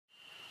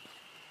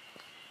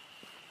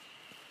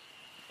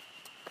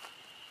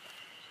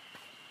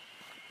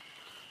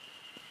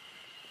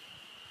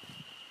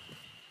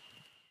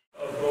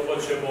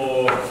probat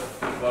ćemo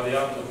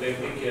varijantu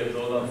tehnike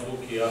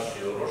Jodantsuki,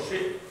 ashioroshi.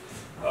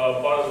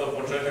 Pa za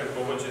početak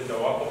probat ćete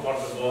ovako,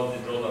 parter dolazi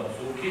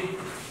Jodantsuki.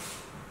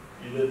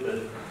 Idete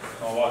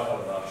na ovakav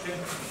način.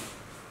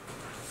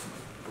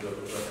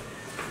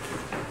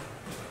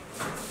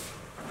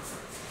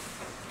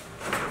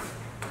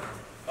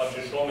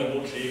 Znači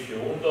šomen uči ike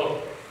undo,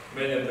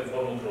 menjate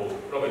formu trogu.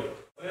 Probajte.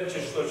 Sljedeće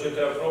što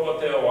ćete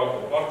probati je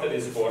ovako, parter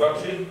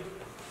iskorači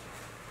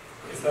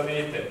i sad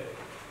vidite,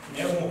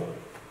 njemu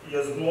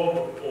je zglob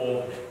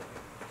ovdje.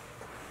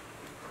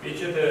 Vi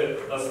ćete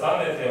da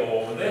stanete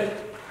ovdje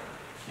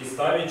i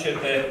stavit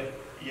ćete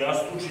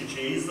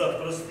jastučiće iza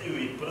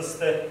prstiju i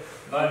prste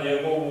na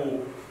njegovu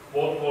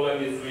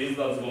potkolenicu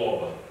iznad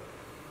zgloba.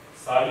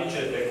 Stavit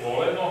ćete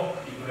koleno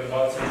i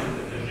prebacit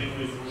ćete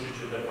težinu i srušit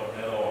ćete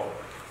partnera ovako.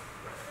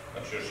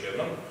 Znači još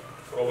jednom,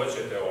 probat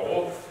ćete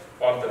ovo,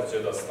 parter će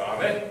da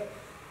stane,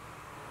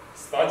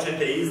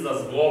 staćete iznad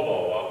zgloba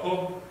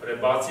ovako,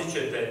 prebacit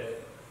ćete,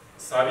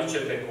 stavit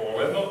ćete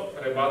koleno,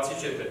 prebacit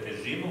ćete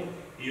težinu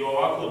i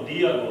ovako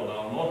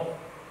dijagonalno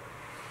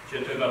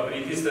ćete da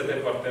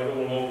pritisnete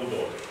partnerovu nogu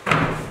dole.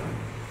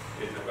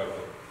 Vidite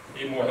kako?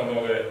 I moja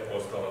noga je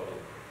ostala tu.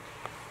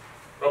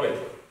 Probajte.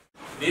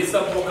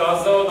 Nisam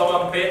pokazao da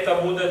vam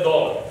peta bude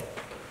dole.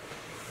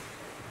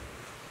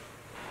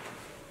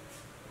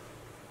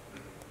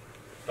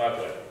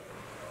 Dakle,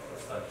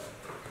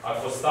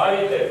 ako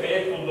stavite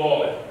petu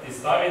dole i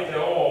stavite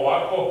ovo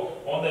ovako,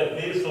 onda je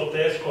prilično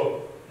teško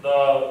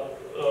da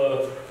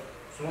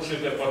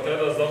srušite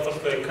partnera zato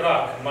što je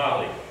krak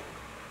mali.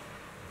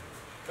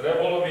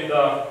 Trebalo bi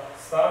da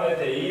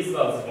stanete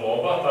iznad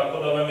zgloba,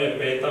 tako da vam je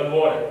peta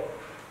gore.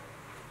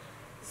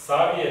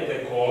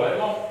 Savijete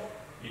koleno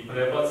i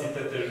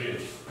prebacite težinu.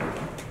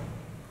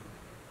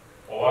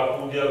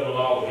 Ovako u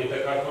dijagonalu.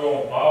 Vidite kako je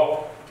on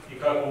pao i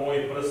kako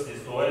moji prsti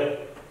stoje,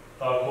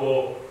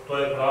 tako to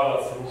je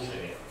pravac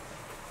rušenja.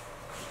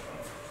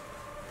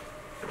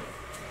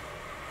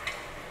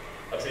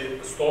 Znači,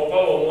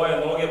 stopalo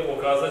moje noge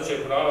pokazat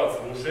će pravac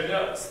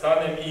rušenja,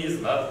 stanem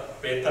iznad,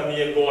 peta mi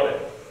je gore.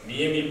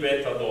 Nije mi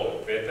peta dole,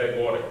 peta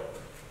je gore.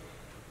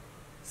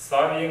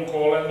 Stavijem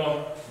koleno,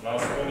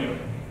 naslonim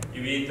i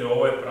vidite,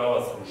 ovo je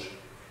pravac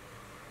rušenja.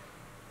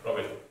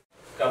 Probajte.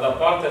 Kada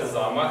parter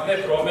zamahne,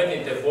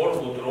 promenite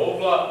formu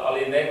trogla,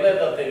 ali ne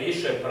gledate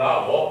više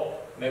pravo,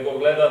 nego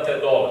gledate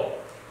dole.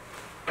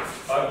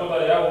 Tako da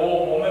ja u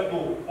ovom momentu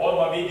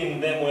odmah vidim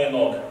gde mu je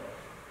noga.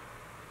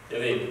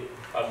 Jer vidite,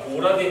 ako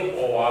uradim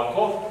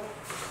ovako,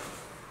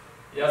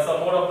 ja sam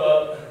moram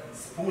da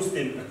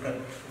spustim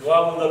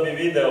glavu da bi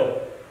video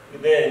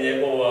gde je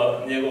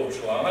njegov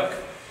članak,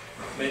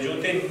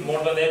 međutim,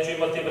 možda neću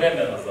imati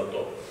vremena za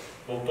to.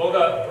 Zbog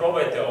toga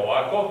probajte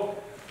ovako,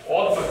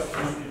 odmah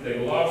spustite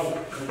glavu,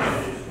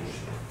 uđete i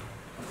slušite.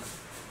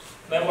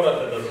 Ne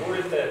morate da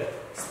žurite,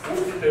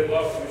 spustite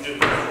glavu,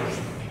 uđete i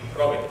slušite.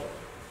 Probajte.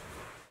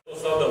 To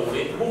sada u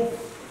ritmu.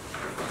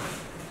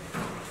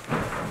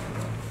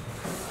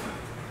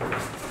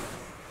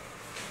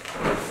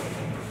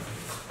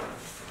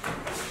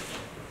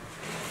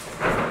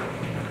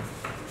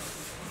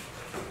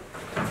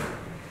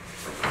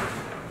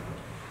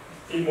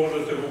 I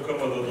možete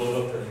rukama da